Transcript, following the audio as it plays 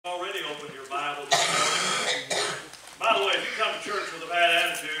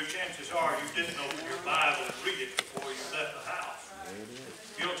didn't open your Bible and read it before you left the house.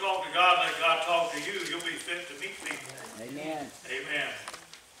 If you don't talk to God, let God talk to you, you'll be fit to meet people. Amen. Amen.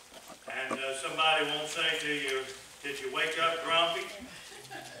 And somebody won't say to you, did you wake up grumpy?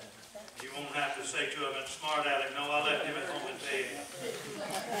 You won't have to say to him, smart aleck, no, I left him at home in bed.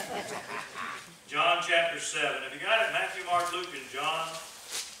 John chapter 7. Have you got it? Matthew, Mark, Luke, and John.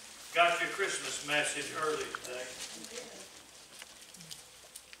 Got your Christmas message early today.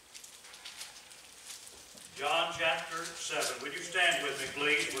 John chapter 7. Would you stand with me,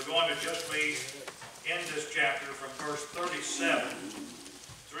 please? We're going to just read in this chapter from verse 37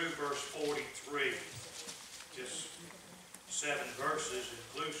 through verse 43. Just 7 verses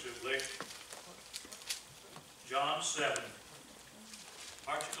inclusively. John 7.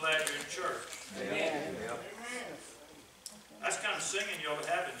 Aren't you glad you're in church? Amen. That's the kind of singing you ought to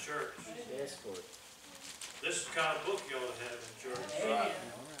have in church. Yes, Lord. This is the kind of book you ought to have in church. Amen.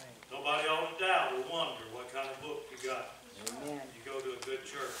 Nobody ought to doubt or wonder what kind of book you got. Amen. You go to a good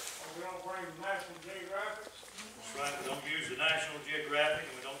church. We don't bring the National Geographic. That's right. We don't use the National Geographic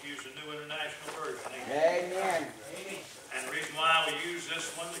and we don't use the New International Version. Amen. And the reason why we use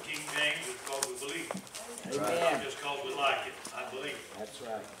this one, the King James, is because we believe it. Amen. Not just because we like it. I believe it. That's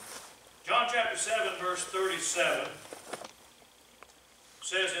right. John chapter 7, verse 37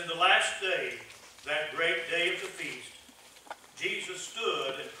 says, in the last day, that great day of the feast, Jesus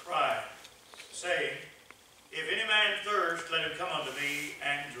stood and cried, saying, if any man thirst, let him come unto me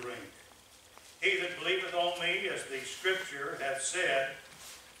and drink. He that believeth on me, as the Scripture hath said,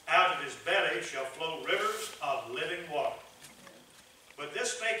 out of his belly shall flow rivers of living water. But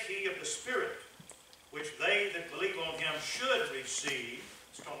this spake he of the Spirit, which they that believe on him should receive.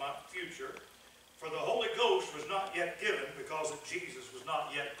 It's talking about the future. For the Holy Ghost was not yet given, because that Jesus was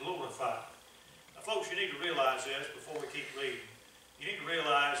not yet glorified. Now, folks, you need to realize this before we keep reading. You need to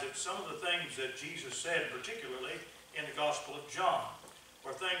realize that some of the things that Jesus said, particularly in the Gospel of John,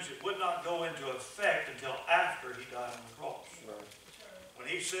 were things that would not go into effect until after he died on the cross. Right. When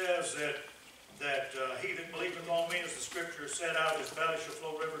he says that he that believeth on me, as the Scripture said, out of his belly shall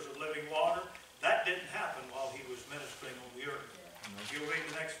flow rivers of living water, that didn't happen while he was ministering on the earth. If you read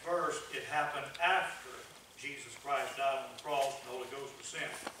the next verse, it happened after Jesus Christ died on the cross and the Holy Ghost was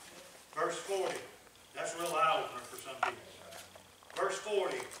sent. Verse 40, that's a real eye-opener for some people. Verse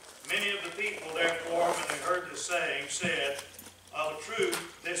 40, many of the people, therefore, when they heard this saying, said, of a truth,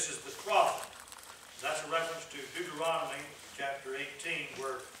 this is the prophet. That's a reference to Deuteronomy chapter 18,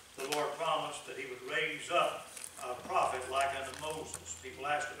 where the Lord promised that he would raise up a prophet like unto Moses. People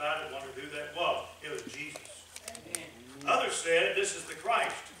asked about it, wondered who that was. It was Jesus. Amen. Others said, this is the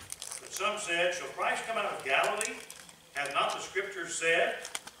Christ. But some said, shall Christ come out of Galilee? Hath not the Scripture said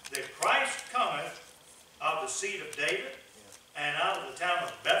that Christ cometh of the seed of David, and out of the town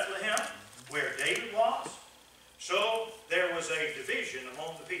of Bethlehem, where David was? So there was a division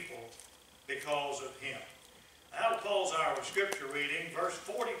among the people because of him. That'll close our Scripture reading. Verse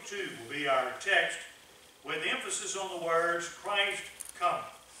 42 will be our text, with emphasis on the words, Christ cometh.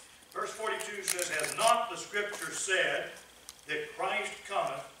 Verse 42 says, has not the Scripture said that Christ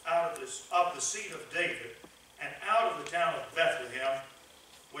cometh out of the seed of David, and out of the town of Bethlehem,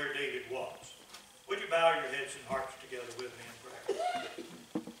 where David was? Would you bow your heads and hearts together with me in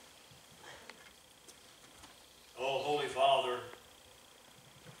prayer? Oh, Holy Father,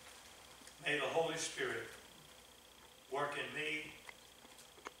 may the Holy Spirit work in me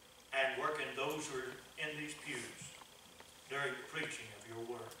and work in those who are in these pews during the preaching of your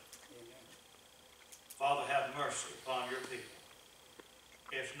word. Amen. Father, have mercy upon your people.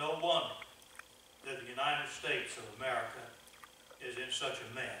 It's no wonder that the United States of America is in such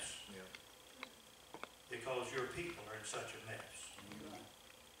a mess. Yeah. Because your people are in such a mess. Amen.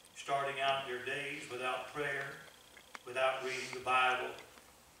 Starting out their days without prayer, without reading the Bible,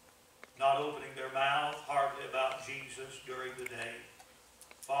 not opening their mouth hardly about Jesus during the day.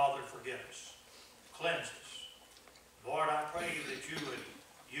 Father, forgive us. Cleanse us. Lord, I pray that you would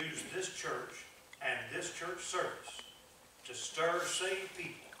use this church and this church service to stir saved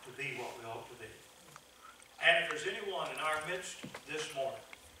people to be what we ought to be. And if there's anyone in our midst this morning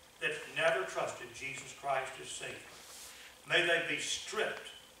that's never trusted Jesus Christ as Savior, may they be stripped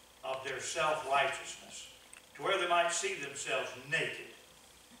of their self-righteousness to where they might see themselves naked,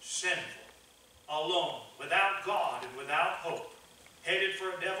 sinful, alone, without God and without hope, headed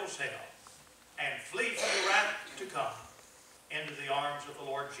for a devil's hell, and flee from the wrath to come into the arms of the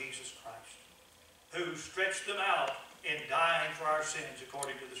Lord Jesus Christ, who stretched them out in dying for our sins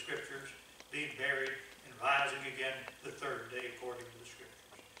according to the Scriptures, being buried and rising again the third day according to the Scriptures.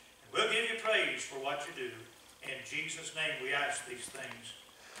 And we'll give you praise for what you do. In Jesus' name we ask these things.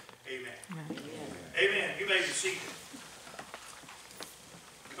 Amen. Amen. You may be seated.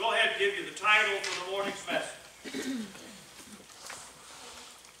 Go ahead and give you the title for the morning's message.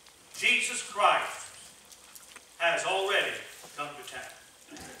 Jesus Christ has already come to town.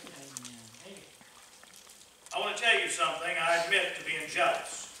 I want to tell you something. I admit to being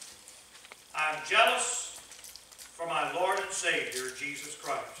jealous. I'm jealous for my Lord and Savior, Jesus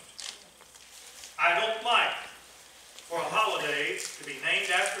Christ. I don't like for a holiday to be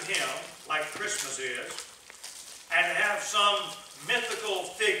named after him, like Christmas is, and to have some mythical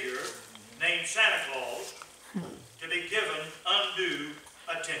figure named Santa Claus to be given undue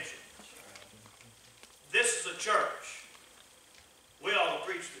attention. This is a church. We ought to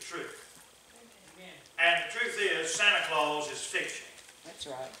preach the truth. And the truth is, Santa Claus is fiction. That's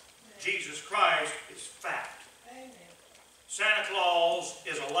right. Jesus Christ is fact. Santa Claus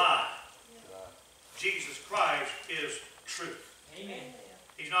is a lie. Jesus Christ is truth.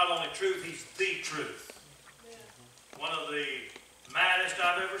 He's not only truth, he's the truth. One of the maddest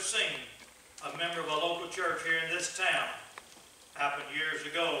I've ever seen, a member of a local church here in this town, happened years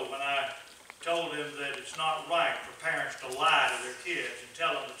ago when I told him that it's not right for parents to lie to their kids and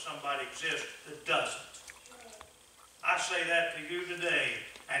tell them that somebody exists that doesn't. I say that to you today,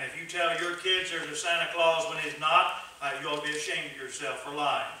 and if you tell your kids there's a Santa Claus when he's not, you ought to be ashamed of yourself for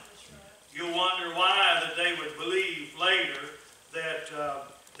lying. You'll wonder why that they would believe later that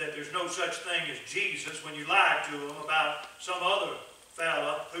there's no such thing as Jesus when you lied to them about some other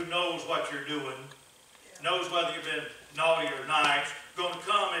fella who knows what you're doing, knows whether you've been naughty or nice, going to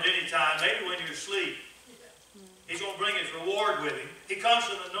come at any time, maybe when you're asleep. He's going to bring his reward with him. He comes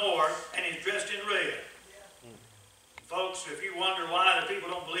from the north, and he's dressed in red. Folks, if you wonder why the people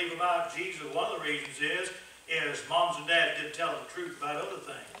don't believe about Jesus, one of the reasons is moms and dads didn't tell them the truth about other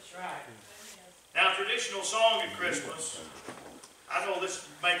things. That's right. Now, traditional song at Christmas, I know this is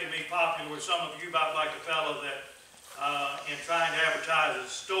making me popular with some of you, about like the fellow that, in trying to advertise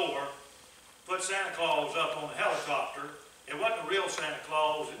his store, put Santa Claus up on the helicopter. It wasn't a real Santa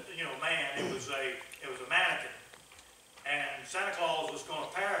Claus, man. It was a mannequin, and Santa Claus was going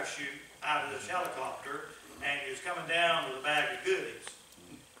to parachute out of this helicopter, and he was coming down with a bag of goodies,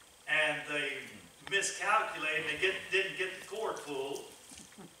 and they miscalculated. They didn't get the cord pulled,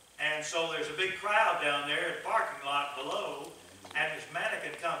 and so there's a big crowd down there in the parking lot below, and this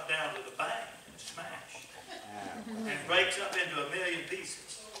mannequin comes down with a bang and a smash, and breaks up into a million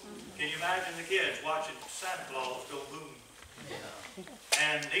pieces. Can you imagine the kids watching Santa Claus go boom?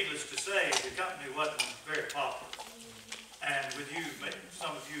 And needless to say, the company wasn't very popular. And with you,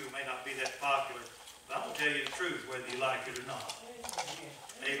 some of you may not be that popular, but I'm going to tell you the truth, whether you like it or not.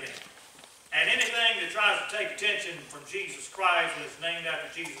 Amen. And anything that tries to take attention from Jesus Christ and is named after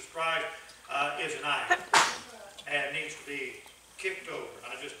Jesus Christ is an idol and needs to be kicked over.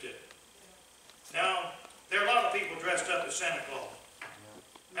 I just did it. Now, there are a lot of people dressed up as Santa Claus.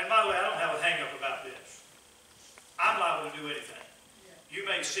 And by the way, I don't have a hang-up about this. I'm liable to do anything. You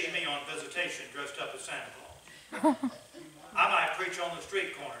may see me on visitation dressed up as Santa Claus. I might preach on the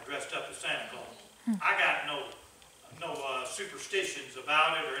street corner dressed up as Santa Claus. I got no superstitions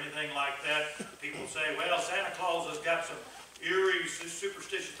about it or anything like that. People say, well, Santa Claus has got some eerie,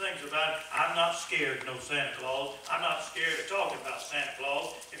 superstitious things about it. I'm not scared of no Santa Claus. I'm not scared of talking about Santa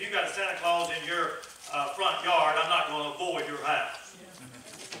Claus. If you got a Santa Claus in your front yard, I'm not going to avoid your house.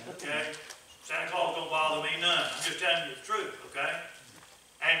 Okay? Santa Claus don't bother me none. I'm just telling you the truth, okay?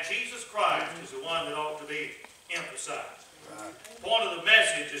 And Jesus Christ is the one that ought to be emphasized. The point of the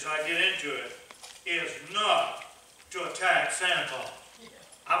message, as I get into it, is not to attack Santa Claus.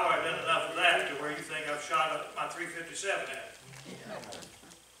 I've already done enough of that to where you think I've shot up my .357 at it.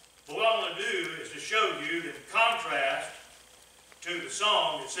 But what I want to do is to show you that in contrast to the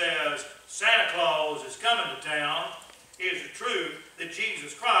song that says Santa Claus is coming to town, is the truth that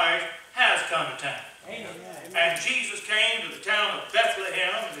Jesus Christ has come to town. Amen. And Jesus came to the town of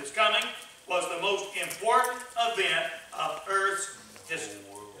Bethlehem, and his coming was the most important event of Earth's history.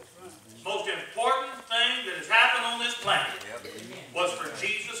 The most important thing that has happened on this planet was for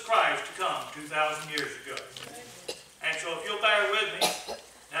Jesus Christ to come 2,000 years ago. And so if you'll bear with me,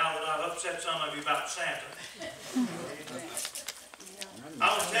 now that I've upset some of you about Santa, I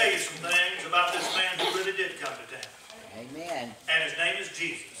want to tell you some things about this man who really did come to town. Amen. And his name is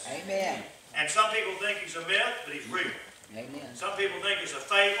Jesus. Amen. And some people think he's a myth, but he's real. Amen. Some people think it's a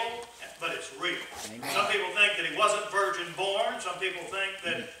fable, but it's real. Amen. Some people think that he wasn't virgin born. Some people think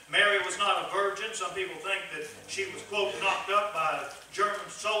that Mary was not a virgin. Some people think that she was, quote, knocked up by a German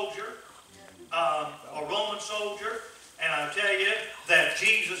soldier, a Roman soldier. And I tell you that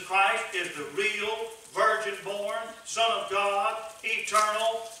Jesus Christ is the real, virgin-born Son of God,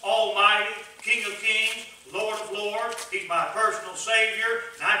 eternal, almighty, King of kings, Lord of lords. He's my personal Savior,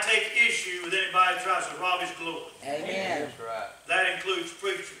 and I take issue with anybody who tries to rob His glory. Amen. That's right. That includes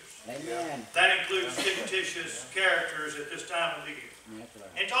preachers. Amen. That includes fictitious characters at this time of the year. That's right.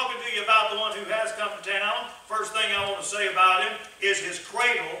 And talking to you about the one who has come to town, first thing I want to say about him is his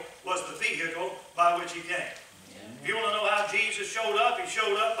cradle was the vehicle by which he came. If you want to know how Jesus showed up, he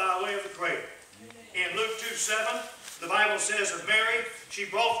showed up by way of the cradle. In Luke 2:7, the Bible says of Mary, she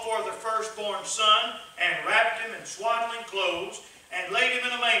brought forth her firstborn son and wrapped him in swaddling clothes and laid him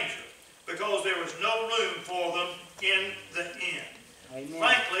in a manger because there was no room for them in the inn. Amen.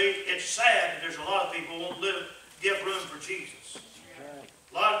 Frankly, it's sad that there's a lot of people who won't give room for Jesus. Right.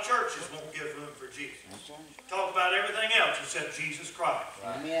 A lot of churches won't give room for Jesus. That's right. Talk about everything else except Jesus Christ.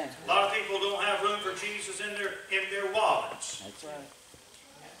 Amen. A lot of people don't have room for Jesus in their wallets. That's right.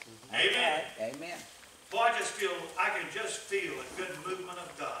 Amen. Right. Amen. Boy, I can just feel a good movement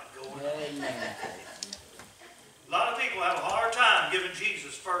of God going on. Amen. A lot of people have a hard time giving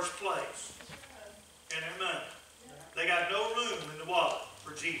Jesus first place in their money. They got no room in the wallet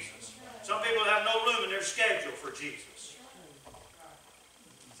for Jesus. Some people have no room in their schedule for Jesus.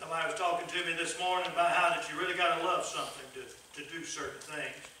 Somebody was talking to me this morning about how that you really got to love something to do certain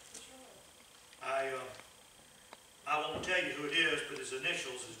things. I won't tell you who it is, but his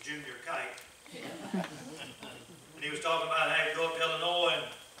initials is Junior Kite. And he was talking about how you go up to Illinois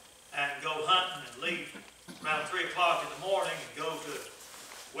and go hunting and leave around 3 o'clock in the morning and go to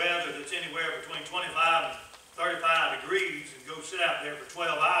weather that's anywhere between 25 and 35 degrees and go sit out there for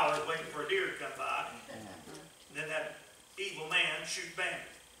 12 hours waiting for a deer to come by. And then that evil man shoot bandit.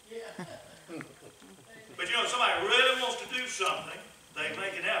 But you know, if somebody really wants to do something, they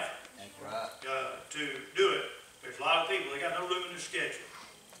make an effort to do it. There's a lot of people, they got no room in their schedule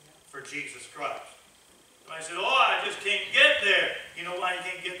for Jesus Christ. Somebody said, oh, I just can't get there. You know why you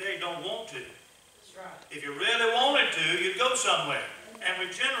can't get there? You don't want to. That's right. If you really wanted to, you'd go somewhere. And we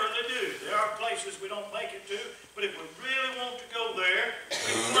generally do. There are places we don't make it to, but if we really want to go there,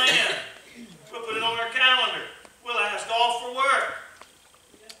 we plan. We'll put it on our calendar. We'll ask off for work.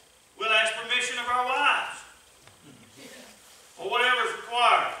 We'll ask permission of our wives. Or whatever is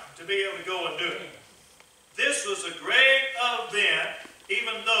required to be able to go and do it. This was a great event,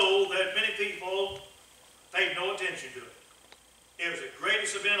 even though that many people paid no attention to it. It was the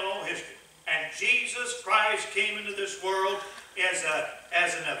greatest event of all history. And Jesus Christ came into this world as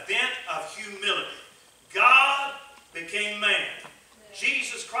an event of humility. God became man.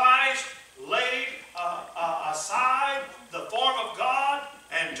 Jesus Christ laid aside the form of God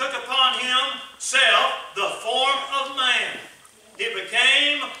and took upon himself the form of man. He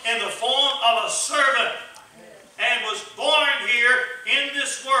became in the form of a servant and was born here in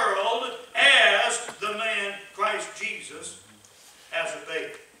this world as the man Christ Jesus as a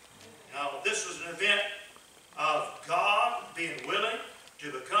baby. Now, this was an event of God being willing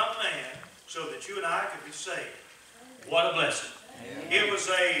to become man so that you and I could be saved. What a blessing. Amen. It was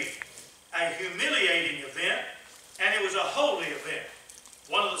a humiliating event, and it was a holy event.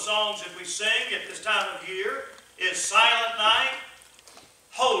 One of the songs that we sing at this time of year is Silent Night,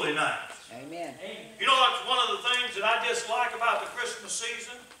 Holy Night. Amen. You know what's one of the things that I dislike about the Christmas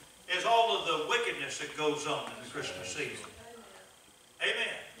season is all of the wickedness that goes on in the Christmas season.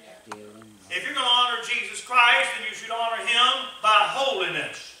 Amen. If you're going to honor Jesus Christ, then you should honor Him by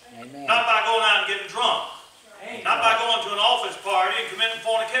holiness. Amen. Not by going out and getting drunk. Amen. Not by going to an office party and committing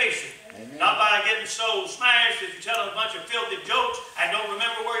fornication. Amen. Not by getting so smashed that you're telling a bunch of filthy jokes and don't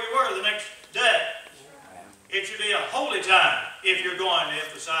remember where you were the next day. It should be a holy time if you're going to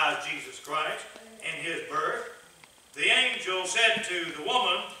emphasize Jesus Christ and His birth. The angel said to the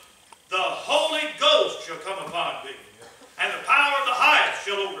woman, the Holy Ghost shall come upon thee, and the power of the highest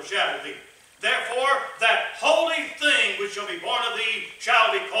shall overshadow thee. Therefore, that holy thing which shall be born of thee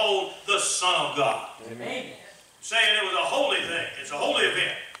shall be called the Son of God. Amen. Saying it was a holy thing. It's a holy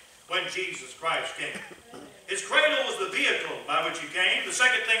event when Jesus Christ came. His cradle was the vehicle by which He came. The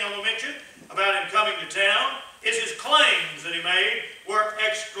second thing I will mention about Him coming to town is His claims that He made were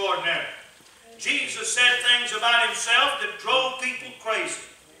extraordinary. Jesus said things about Himself that drove people crazy.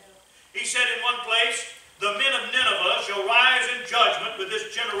 He said in one place, the men of Nineveh shall rise in judgment with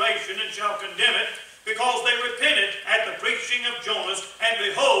this generation and shall condemn it, because they repented at the preaching of Jonas, and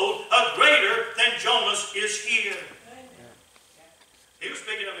behold, a greater than Jonas is here. He was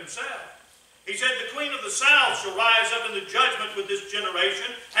speaking of Himself. He said, the queen of the south shall rise up in the judgment with this generation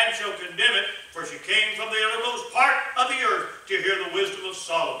and shall condemn it, for she came from the uttermost part of the earth to hear the wisdom of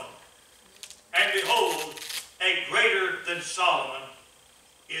Solomon. And behold, a greater than Solomon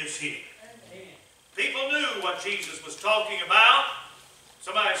is here. People knew what Jesus was talking about.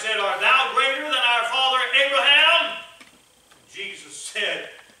 Somebody said, art thou greater than our father Abraham? Jesus said,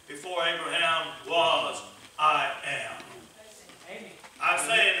 before Abraham was, I am. I'm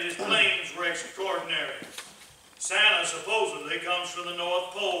saying that his claims were extraordinary. Santa supposedly comes from the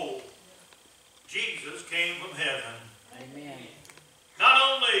North Pole. Jesus came from heaven. Amen. Not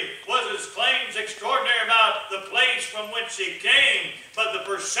only was his claims extraordinary about the place from which he came, but the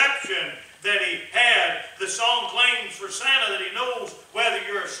perception that he had. The song claims for Santa that he knows whether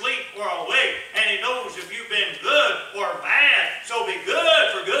you're asleep or awake, and he knows if you've been good or bad. So be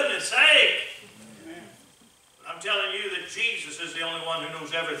good, for goodness sake. I'm telling you that Jesus is the only one who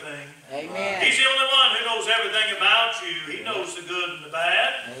knows everything. Amen. He's the only one who knows everything about you. He knows the good and the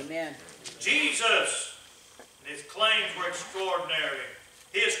bad. Amen. Jesus, his claims were extraordinary.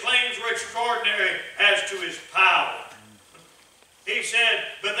 His claims were extraordinary as to his power. He said,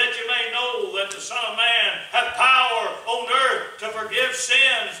 but that you may know that the Son of Man hath power on earth to forgive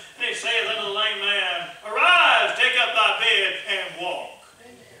sins. And he saith unto the lame man, arise, take up thy bed, and walk.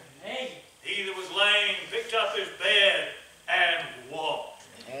 Amen. He that was lame picked up his bed and walked.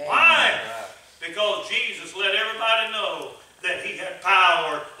 Amen. Why? Because Jesus let everybody know that he had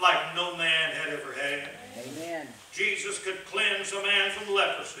power like no man had ever had. Amen. Jesus could cleanse a man from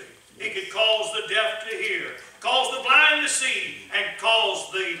leprosy. He could cause the deaf to hear, cause the blind to see, and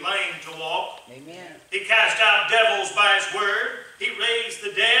cause the lame to walk. Amen. He cast out devils by his word. He raised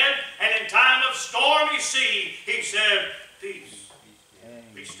the dead. And in time of stormy sea, he said, peace,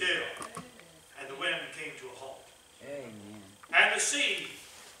 be still. And the wind came to a halt. Amen. And the sea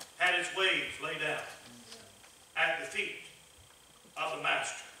had its waves lay down at the feet of the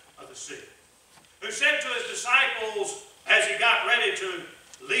master of the sea, who said to his disciples as he got ready to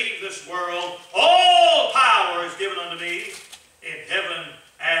leave this world, all power is given unto me in heaven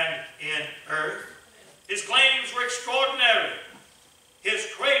and in earth. His claims were extraordinary. His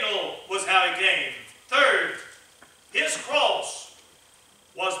cradle was how he came. Third, his cross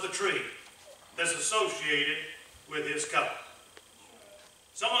was the tree that's associated with his coming.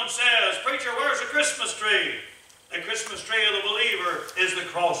 Someone says, preacher, where's the Christmas tree? The Christmas tree of the believer is the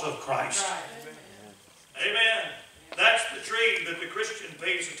cross of Christ. Amen. That's the tree that the Christian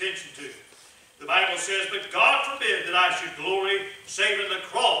pays attention to. The Bible says, but God forbid that I should glory save in the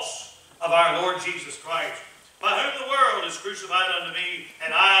cross of our Lord Jesus Christ, by whom the world is crucified unto me,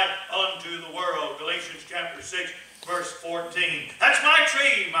 and I unto the world. Galatians chapter 6, verse 14. That's my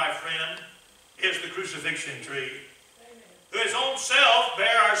tree, my friend, is the crucifixion tree. Who his own self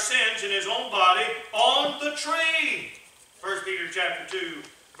bare our sins in his own body on the tree. 1 Peter chapter 2,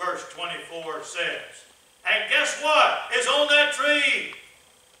 verse 24 says. And guess what is on that tree?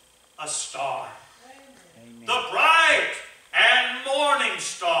 A star. Amen. The bright and morning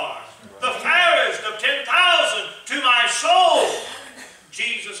star. The fairest of 10,000 to my soul.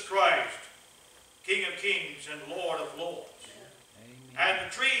 Jesus Christ, King of kings and Lord of lords. Amen. And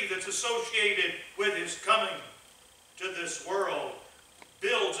the tree that's associated with his coming to this world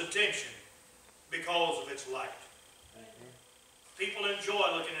builds attention because of its light. People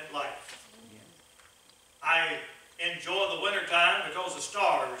enjoy looking at light. I enjoy the wintertime because the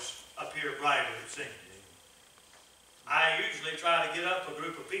stars appear brighter, it seems. I usually try to get up a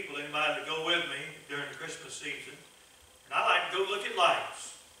group of people, anybody to go with me during the Christmas season, and I like to go look at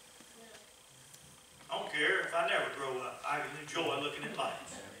lights. I don't care if I never grow up. I can enjoy looking at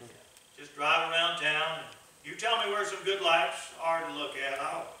lights. Just drive around town. You tell me where some good lights are to look at.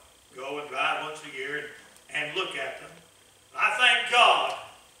 I'll go and drive once a year and look at them. I thank God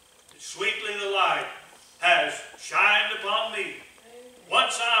that sweetly the light has shined upon me.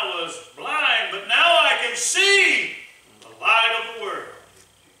 Once I was blind, but now I can see. The light of the world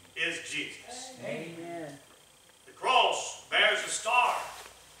is Jesus. Amen. The cross bears a star.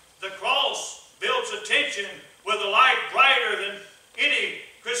 The cross builds attention with a light brighter than any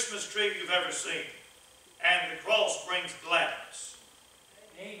Christmas tree you've ever seen. And the cross brings gladness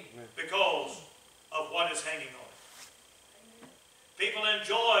because of what is hanging on it. People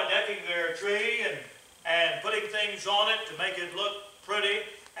enjoy decking their tree and putting things on it to make it look pretty,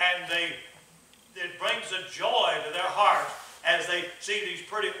 and it brings a joy to their heart as they see these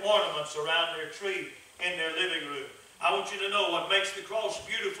pretty ornaments around their tree in their living room. I want you to know what makes the cross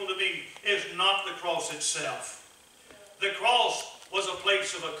beautiful to me is not the cross itself. The cross was a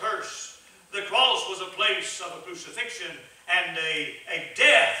place of a curse. The cross was a place of a crucifixion and a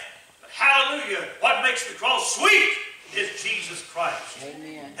death. But hallelujah, what makes the cross sweet is Jesus Christ.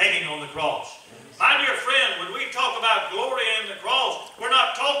 Amen. Hanging on the cross. My dear friend, when we talk about glory in the cross, we're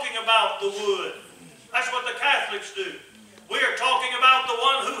not talking about the wood. That's what the Catholics do. We are talking about the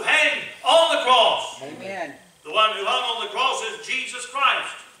one who hanged on the cross. Amen. The one who hung on the cross is Jesus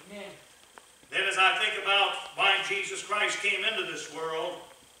Christ. Amen. Then as I think about why Jesus Christ came into this world,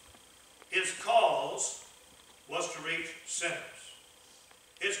 his cause was to reach sinners.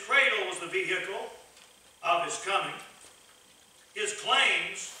 His cradle was the vehicle of his coming. His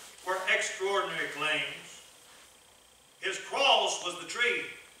claims were extraordinary claims. His cross was the tree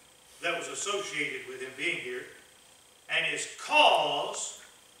that was associated with him being here. And his cause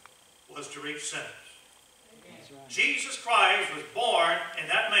was to reach sinners. That's right. Jesus Christ was born in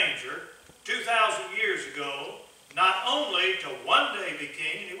that manger 2,000 years ago, not only to one day be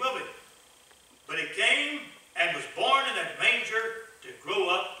king, and he will be, but he came and was born in that manger to grow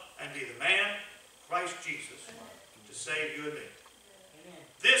up and be the man, Christ Jesus, to save you and me.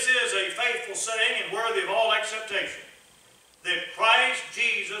 This is a faithful saying and worthy of all acceptation, that Christ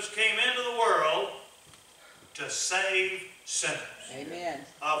Jesus came into the world to save sinners, Amen.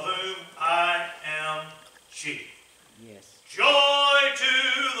 of whom I am chief. Yes. Joy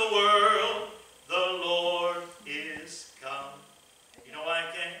to the world, the Lord is come. You know why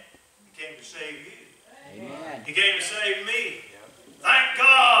he came? He came to save you. Amen. He came to save me. Thank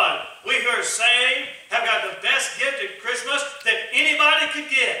God we who are saved have got the best gift at Christmas that anybody could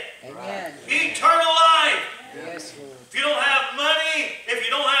get. Amen. Eternal life. Yes, Lord. If you don't have money, if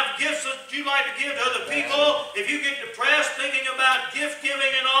you don't have gifts that you like to give to other people, if you get depressed thinking about gift giving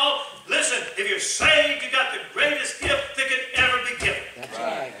and all, listen, if you're saved, you got the greatest gift that could ever be given. That's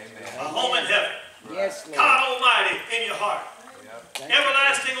right. A home in heaven. Yes, Lord. God Almighty in your heart. Thank you,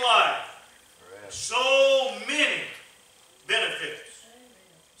 Everlasting life. So many benefits.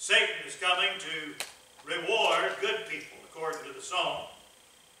 Satan is coming to reward good people, according to the song.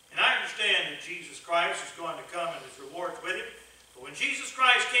 And I understand that Jesus Christ is going to come and his rewards with him. But when Jesus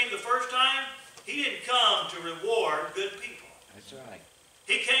Christ came the first time, he didn't come to reward good people. That's right.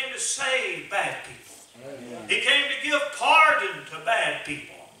 He came to save bad people. Amen. He came to give pardon to bad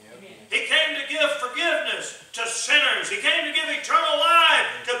people. He came to give forgiveness to sinners. He came to give eternal life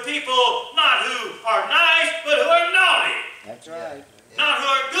to people not who are nice, but who are naughty. That's right. Not who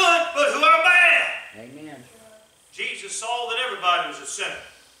are good, but who are bad. Amen. Jesus saw that everybody was a sinner.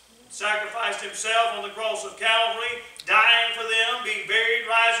 Sacrificed himself on the cross of Calvary, dying for them, being buried,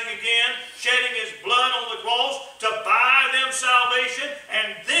 rising again, shedding his blood on the cross to buy them salvation,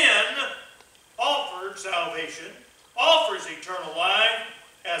 and then offered salvation, offers eternal life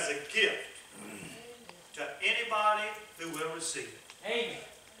as a gift to anybody who will receive it. Amen.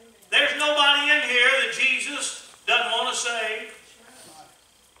 There's nobody in here that Jesus doesn't want to save.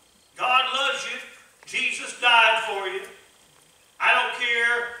 God loves you. Jesus died for you. I don't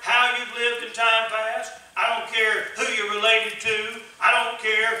care how you've lived in time past. I don't care who you're related to. I don't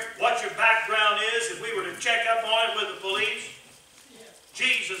care what your background is if we were to check up on it with the police.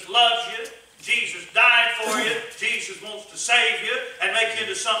 Jesus loves you. Jesus died for you. Jesus wants to save you and make you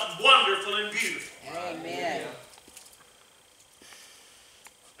into something wonderful and beautiful. Amen.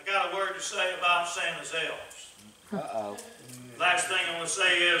 I got a word to say about Santa's elves. Uh-oh. Last thing I want to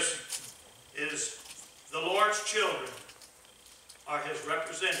say is the Lord's children are his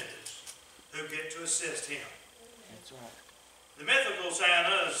representatives who get to assist him. That's right. The mythical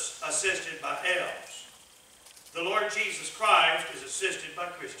Santa is assisted by elves. The Lord Jesus Christ is assisted by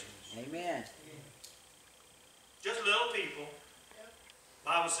Christians. Amen. Just little people. The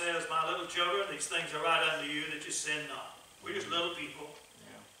Bible says, my little children, these things I write unto you that you sin not. We're just little people.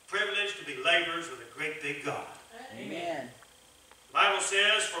 Privileged to be laborers with a great big God. Amen. The Bible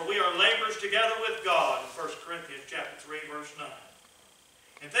says, for we are laborers together with God in 1 Corinthians chapter 3, verse 9.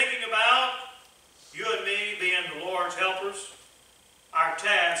 And thinking about you and me being the Lord's helpers, our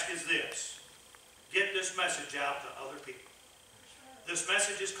task is this. Get this message out to other people. This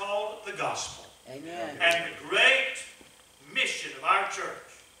message is called the gospel. Amen. And the great mission of our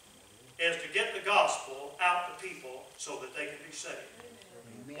church is to get the gospel out to people so that they can be saved.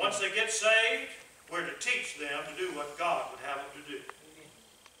 Amen. Once they get saved, we're to teach them to do what God would have them to do.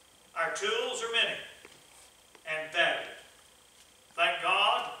 Our tools are many and varied. Thank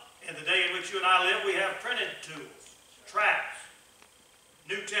God, in the day in which you and I live, we have printed tools, tracts,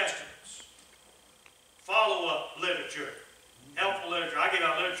 New Testaments, follow-up literature, helpful literature. I gave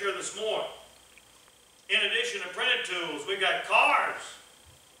out literature this morning. In addition to printed tools, we've got cars,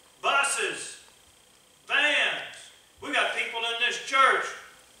 buses, vans. We've got people in this church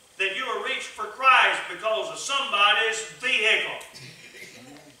that you are reached for Christ because of somebody's vehicle.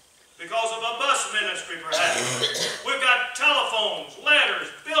 Because of a bus ministry, perhaps. We've got telephones,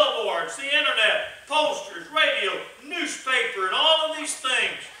 letters, billboards, the internet, posters, radio, newspaper, and all of these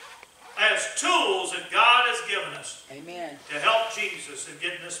things. as tools that God has given us Amen. to help Jesus in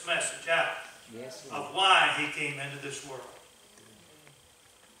getting this message out Yes, Lord. of why he came into this world.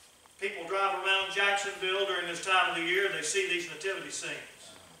 People drive around Jacksonville during this time of the year and they see these nativity scenes.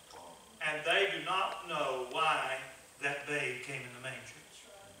 And they do not know why that babe came in the manger.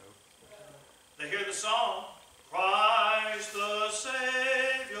 They hear the song, Christ the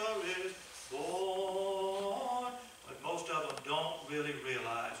Savior is born. But most of them don't really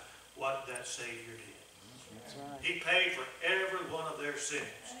realize what that Savior did. That's right. He paid for every one of their sins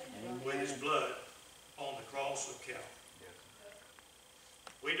with his Amen. blood on the cross of Calvary.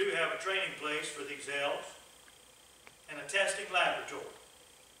 We do have a training place for these elves and a testing laboratory.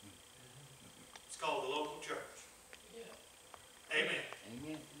 It's called the local church. Amen.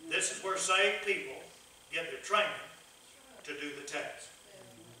 Amen. This is where saved people get their training to do the test.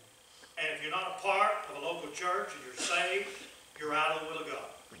 And if you're not a part of a local church and you're saved, you're out of the will of God.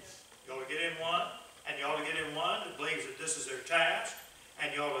 You ought to get in one, and you ought to get in one that believes that this is their task,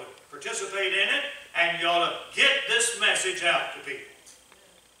 and you ought to participate in it, and you ought to get this message out to people.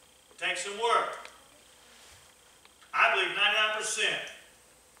 It takes some work. I believe 99%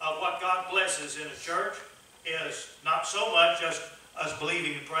 of what God blesses in a church is not so much just us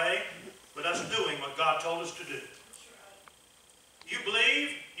believing and praying, but us doing what God told us to do. You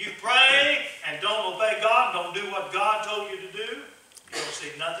believe, you pray, and don't obey God, don't do what God told you to do, you don't see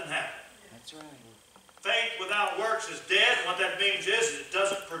nothing happen. That's right. Faith without works is dead, and what that means is it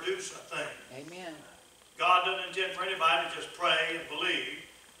doesn't produce a thing. Amen. God doesn't intend for anybody to just pray and believe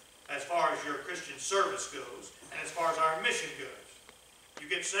as far as your Christian service goes, and as far as our mission goes. You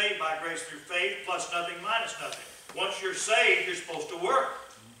get saved by grace through faith, plus nothing, minus nothing. Once you're saved, you're supposed to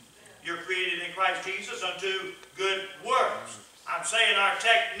work. You're created in Christ Jesus unto good works. I'm saying our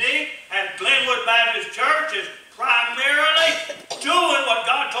technique at Glenwood Baptist Church is primarily doing what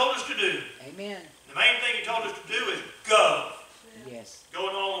God told us to do. Amen. The main thing He told us to do is go. Yes. Go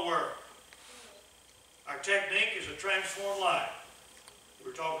in all the world. Our technique is a transformed life. We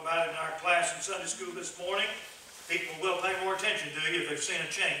were talking about it in our class in Sunday school this morning. People will pay more attention to you if they've seen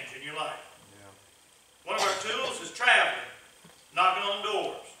a change in your life. One of our tools is traveling, knocking on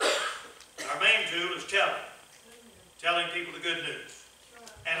doors. Our main tool is telling people the good news.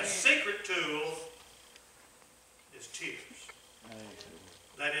 And a secret tool is tears.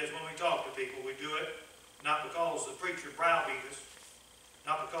 That is, when we talk to people, we do it not because the preacher browbeat us,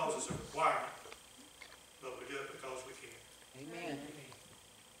 not because it's a requirement, but we do it because we care. Amen.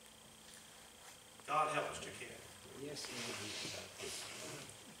 God help us to care. Yes, Lord.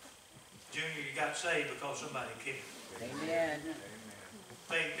 Junior, you got saved because somebody cared. Amen.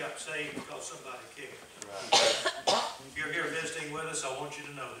 Faith got saved because somebody cared. If you're here visiting with us, I want you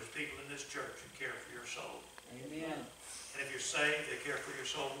to know there's people in this church who care for your soul. Amen. And if you're saved, they care for your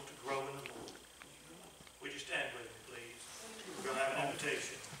soul to grow in the Lord. Would you stand with me, please? We're going to have an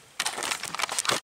invitation.